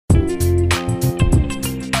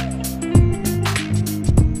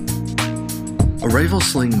rifle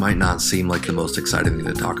sling might not seem like the most exciting thing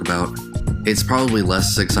to talk about. It's probably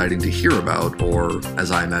less exciting to hear about, or,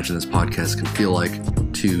 as I imagine this podcast can feel like,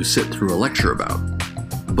 to sit through a lecture about.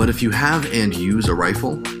 But if you have and use a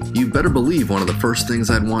rifle, you better believe one of the first things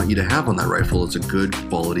I'd want you to have on that rifle is a good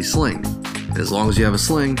quality sling. And as long as you have a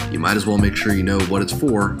sling, you might as well make sure you know what it's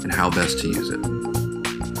for and how best to use it.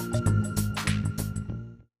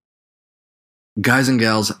 Guys and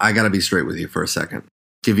gals, I gotta be straight with you for a second.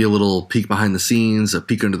 Give you a little peek behind the scenes, a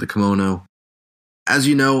peek under the kimono. As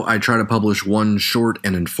you know, I try to publish one short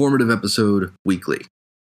and informative episode weekly.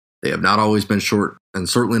 They have not always been short, and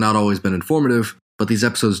certainly not always been informative, but these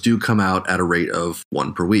episodes do come out at a rate of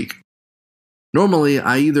one per week. Normally,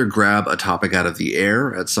 I either grab a topic out of the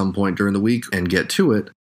air at some point during the week and get to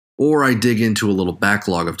it, or I dig into a little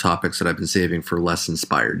backlog of topics that I've been saving for less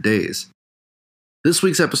inspired days. This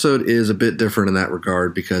week's episode is a bit different in that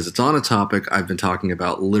regard because it's on a topic I've been talking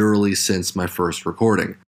about literally since my first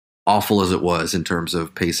recording. Awful as it was in terms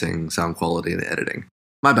of pacing, sound quality, and editing.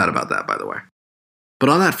 My bad about that, by the way. But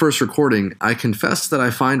on that first recording, I confessed that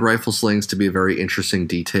I find rifle slings to be a very interesting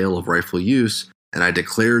detail of rifle use, and I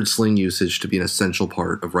declared sling usage to be an essential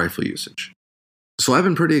part of rifle usage. So I've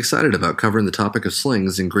been pretty excited about covering the topic of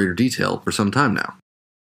slings in greater detail for some time now.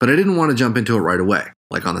 But I didn't want to jump into it right away,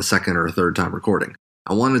 like on the second or third time recording.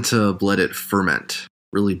 I wanted to let it ferment,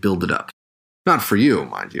 really build it up. Not for you,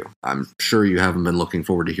 mind you. I'm sure you haven't been looking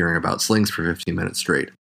forward to hearing about slings for 15 minutes straight.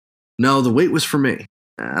 No, the wait was for me,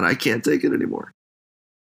 and I can't take it anymore.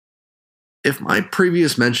 If my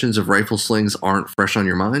previous mentions of rifle slings aren't fresh on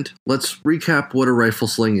your mind, let's recap what a rifle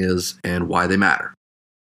sling is and why they matter.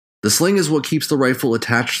 The sling is what keeps the rifle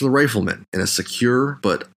attached to the rifleman in a secure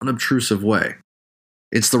but unobtrusive way.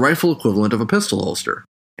 It's the rifle equivalent of a pistol holster,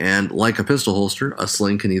 and like a pistol holster, a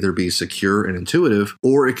sling can either be secure and intuitive,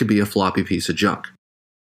 or it could be a floppy piece of junk.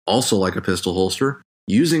 Also like a pistol holster,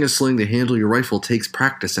 using a sling to handle your rifle takes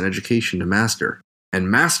practice and education to master,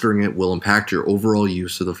 and mastering it will impact your overall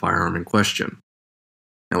use of the firearm in question.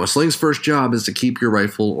 Now, a sling's first job is to keep your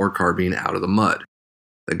rifle or carbine out of the mud.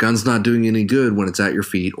 The gun's not doing any good when it's at your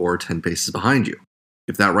feet or 10 paces behind you.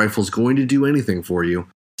 If that rifle's going to do anything for you,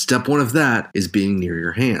 step one of that is being near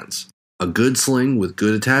your hands. A good sling with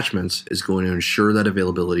good attachments is going to ensure that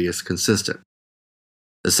availability is consistent.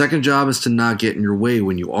 The second job is to not get in your way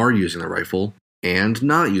when you are using the rifle and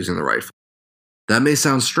not using the rifle. That may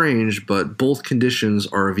sound strange, but both conditions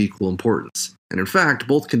are of equal importance, and in fact,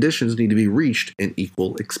 both conditions need to be reached in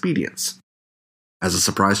equal expedience. As a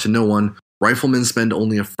surprise to no one, riflemen spend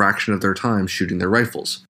only a fraction of their time shooting their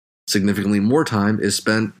rifles. Significantly more time is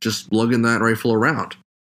spent just lugging that rifle around.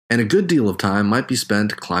 And a good deal of time might be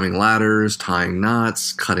spent climbing ladders, tying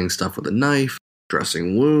knots, cutting stuff with a knife,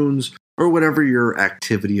 dressing wounds, or whatever your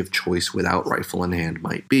activity of choice without rifle in hand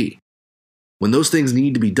might be. When those things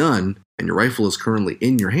need to be done, and your rifle is currently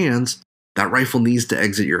in your hands, that rifle needs to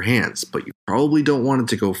exit your hands, but you probably don't want it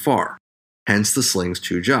to go far. Hence the sling's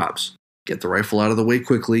two jobs. Get the rifle out of the way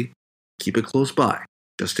quickly, keep it close by,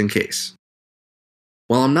 just in case.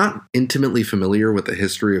 While I'm not intimately familiar with the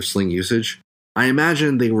history of sling usage, I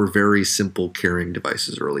imagine they were very simple carrying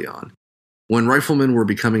devices early on. When riflemen were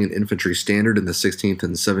becoming an infantry standard in the 16th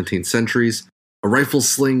and 17th centuries, a rifle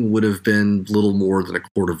sling would have been little more than a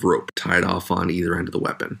cord of rope tied off on either end of the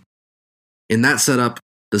weapon. In that setup,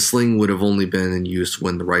 the sling would have only been in use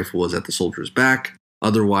when the rifle was at the soldier's back,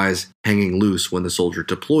 otherwise hanging loose when the soldier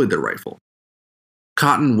deployed their rifle.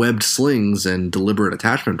 Cotton-webbed slings and deliberate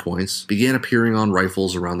attachment points began appearing on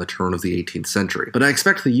rifles around the turn of the 18th century, but I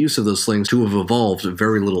expect the use of those slings to have evolved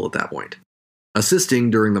very little at that point, assisting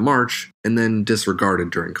during the march and then disregarded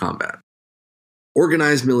during combat.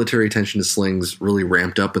 Organized military attention to slings really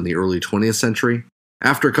ramped up in the early 20th century.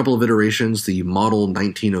 After a couple of iterations, the Model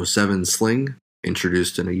 1907 sling,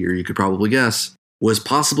 introduced in a year you could probably guess, was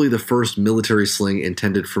possibly the first military sling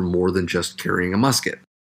intended for more than just carrying a musket,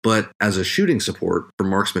 but as a shooting support for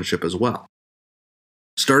marksmanship as well.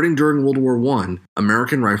 Starting during World War I,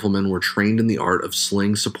 American riflemen were trained in the art of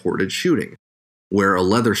sling-supported shooting, where a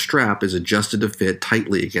leather strap is adjusted to fit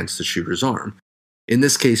tightly against the shooter's arm, in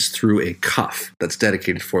this case through a cuff that's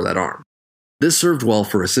dedicated for that arm. This served well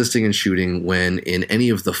for assisting in shooting when in any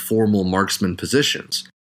of the formal marksman positions,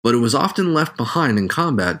 but it was often left behind in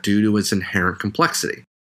combat due to its inherent complexity.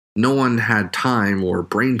 No one had time or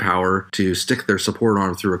brain power to stick their support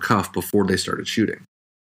arm through a cuff before they started shooting.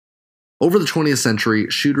 Over the 20th century,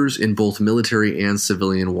 shooters in both military and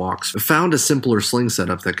civilian walks found a simpler sling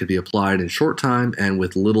setup that could be applied in short time and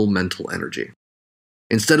with little mental energy.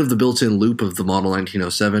 Instead of the built-in loop of the Model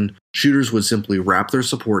 1907, shooters would simply wrap their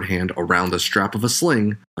support hand around the strap of a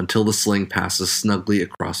sling until the sling passes snugly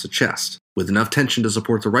across the chest, with enough tension to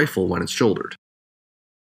support the rifle when it's shouldered.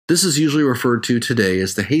 This is usually referred to today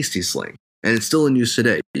as the hasty sling, and it's still in use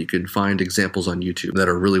today. You can find examples on YouTube that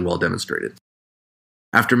are really well demonstrated.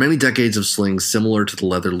 After many decades of slings similar to the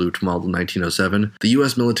leather-looped Model 1907, the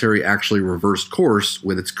US military actually reversed course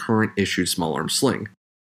with its current issued small-arm sling.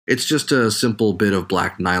 It's just a simple bit of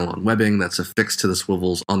black nylon webbing that's affixed to the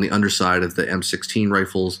swivels on the underside of the M16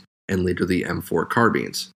 rifles and later the M4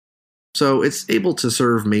 carbines. So it's able to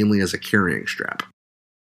serve mainly as a carrying strap.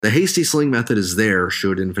 The hasty sling method is there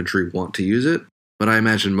should infantry want to use it, but I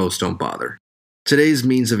imagine most don't bother. Today's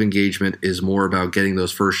means of engagement is more about getting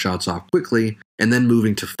those first shots off quickly and then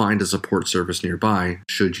moving to find a support service nearby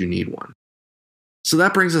should you need one. So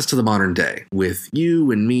that brings us to the modern day, with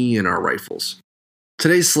you and me and our rifles.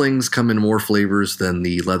 Today's slings come in more flavors than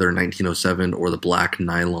the leather 1907 or the black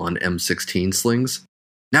nylon M16 slings.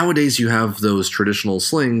 Nowadays you have those traditional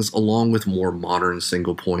slings along with more modern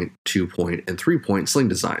single-point, 2-point, and 3-point sling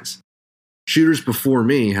designs. Shooters before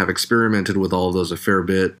me have experimented with all of those a fair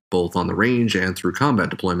bit, both on the range and through combat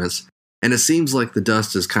deployments, and it seems like the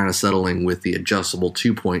dust is kind of settling with the adjustable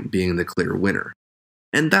 2-point being the clear winner.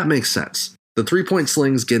 And that makes sense. The 3-point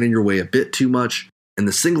slings get in your way a bit too much, and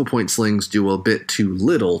the single-point slings do a bit too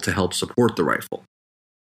little to help support the rifle.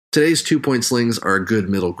 Today's 2-point slings are a good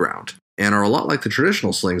middle ground, and are a lot like the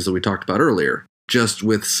traditional slings that we talked about earlier, just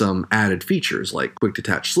with some added features like quick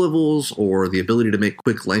detach swivels or the ability to make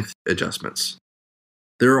quick length adjustments.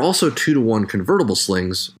 There are also 2-to-1 convertible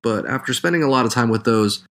slings, but after spending a lot of time with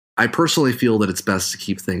those, I personally feel that it's best to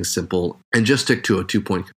keep things simple and just stick to a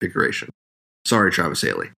 2-point configuration. Sorry, Travis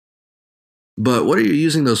Haley. But what are you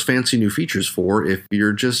using those fancy new features for if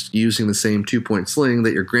you're just using the same 2-point sling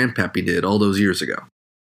that your grandpappy did all those years ago?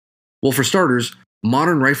 Well, for starters,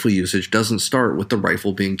 modern rifle usage doesn't start with the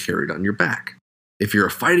rifle being carried on your back. If you're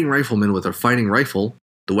a fighting rifleman with a fighting rifle,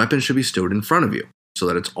 the weapon should be stowed in front of you, so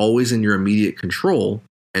that it's always in your immediate control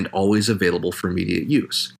and always available for immediate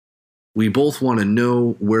use. We both want to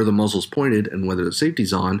know where the muzzle's pointed and whether the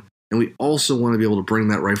safety's on, and we also want to be able to bring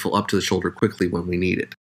that rifle up to the shoulder quickly when we need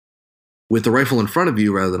it. With the rifle in front of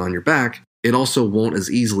you rather than on your back, it also won't as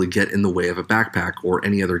easily get in the way of a backpack or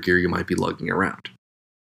any other gear you might be lugging around.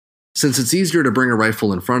 Since it's easier to bring a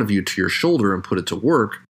rifle in front of you to your shoulder and put it to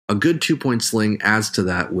work, a good 2-point sling adds to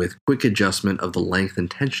that with quick adjustment of the length and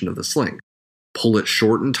tension of the sling. Pull it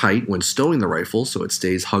short and tight when stowing the rifle so it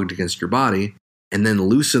stays hugged against your body, and then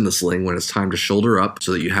loosen the sling when it's time to shoulder up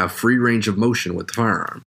so that you have free range of motion with the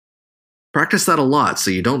firearm. Practice that a lot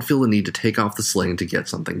so you don't feel the need to take off the sling to get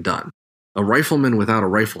something done. A rifleman without a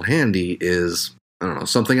rifle handy is,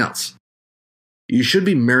 something else. You should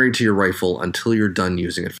be married to your rifle until you're done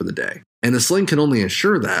using it for the day, and the sling can only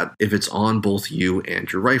ensure that if it's on both you and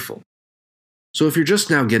your rifle. So if you're just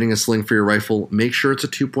now getting a sling for your rifle, make sure it's a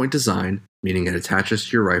 2-point design, meaning it attaches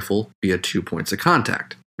to your rifle via 2 points of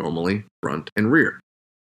contact, normally front and rear.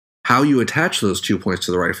 How you attach those 2 points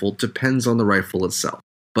to the rifle depends on the rifle itself,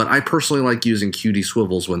 but I personally like using QD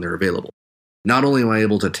swivels when they're available. Not only am I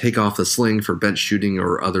able to take off the sling for bench shooting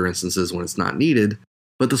or other instances when it's not needed,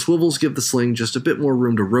 but the swivels give the sling just a bit more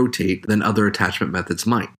room to rotate than other attachment methods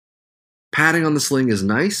might. Padding on the sling is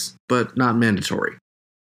nice, but not mandatory.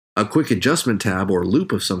 A quick adjustment tab or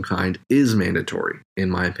loop of some kind is mandatory,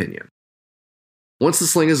 in my opinion. Once the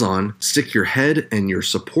sling is on, stick your head and your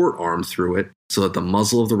support arm through it so that the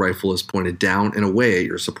muzzle of the rifle is pointed down and away at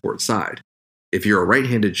your support side. If you're a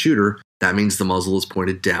right-handed shooter, that means the muzzle is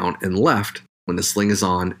pointed down and left when the sling is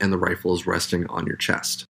on and the rifle is resting on your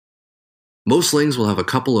chest. Most slings will have a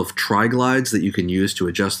couple of tri-glides that you can use to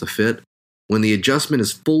adjust the fit. When the adjustment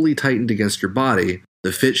is fully tightened against your body,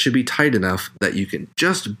 the fit should be tight enough that you can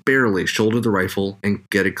just barely shoulder the rifle and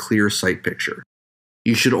get a clear sight picture.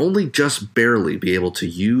 You should only just barely be able to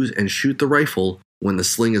use and shoot the rifle when the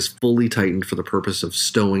sling is fully tightened for the purpose of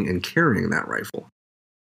stowing and carrying that rifle.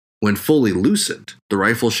 When fully loosened, the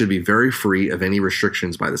rifle should be very free of any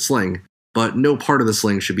restrictions by the sling, but no part of the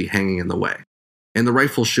sling should be hanging in the way, and the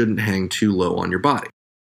rifle shouldn't hang too low on your body.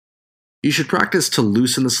 You should practice to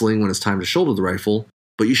loosen the sling when it's time to shoulder the rifle,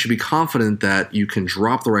 but you should be confident that you can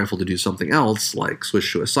drop the rifle to do something else, like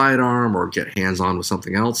switch to a sidearm or get hands-on with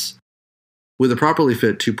something else. With a properly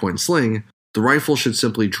fit 2-point sling, the rifle should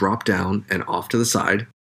simply drop down and off to the side,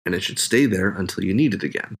 and it should stay there until you need it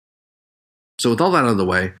again. So with all that out of the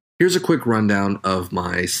way, here's a quick rundown of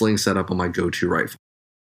my sling setup on my go-to rifle.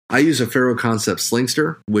 I use a Faro Concept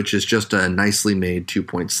Slingster, which is just a nicely made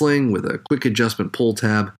 2-point sling with a quick adjustment pull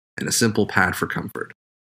tab and a simple pad for comfort.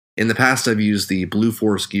 In the past, I've used the Blue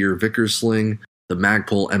Force Gear Vickers sling, the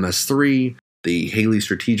Magpul MS3, the Haley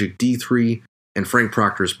Strategic D3, and Frank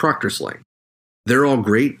Proctor's Proctor sling. They're all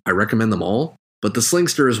great, I recommend them all, but the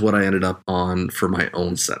Slingster is what I ended up on for my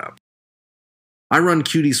own setup. I run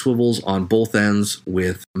QD swivels on both ends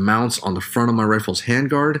with mounts on the front of my rifle's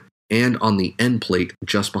handguard and on the end plate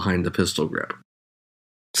just behind the pistol grip.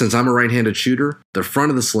 Since I'm a right-handed shooter, the front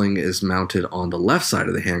of the sling is mounted on the left side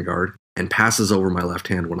of the handguard and passes over my left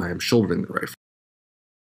hand when I am shouldering the rifle.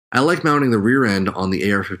 I like mounting the rear end on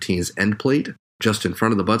the AR-15's end plate, just in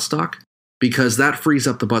front of the buttstock, because that frees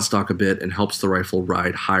up the buttstock a bit and helps the rifle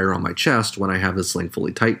ride higher on my chest when I have the sling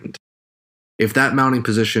fully tightened. If that mounting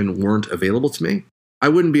position weren't available to me, I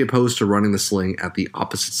wouldn't be opposed to running the sling at the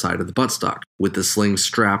opposite side of the buttstock, with the sling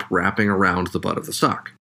strap wrapping around the butt of the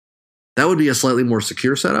stock. That would be a slightly more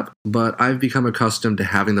secure setup, but I've become accustomed to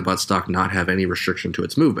having the buttstock not have any restriction to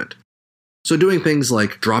its movement. So doing things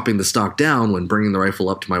like dropping the stock down when bringing the rifle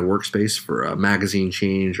up to my workspace for a magazine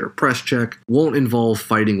change or press check won't involve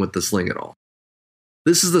fighting with the sling at all.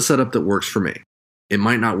 This is the setup that works for me. It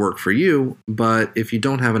might not work for you, but if you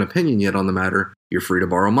don't have an opinion yet on the matter, you're free to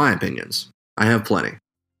borrow my opinions. I have plenty.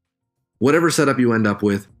 Whatever setup you end up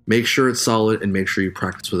with, make sure it's solid and make sure you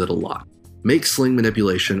practice with it a lot. Make sling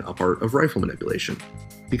manipulation a part of rifle manipulation,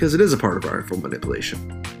 because it is a part of rifle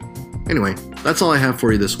manipulation. Anyway, that's all I have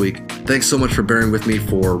for you this week. Thanks so much for bearing with me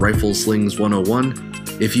for Rifle Slings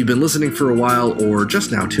 101. If you've been listening for a while or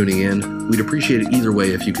just now tuning in, we'd appreciate it either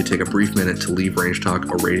way if you could take a brief minute to leave Range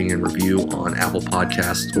Talk a rating and review on Apple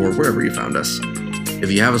Podcasts or wherever you found us.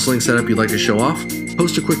 If you have a sling setup you'd like to show off,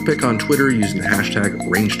 post a quick pic on Twitter using the hashtag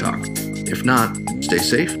RangeTalk. If not, stay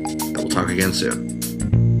safe, and we'll talk again soon.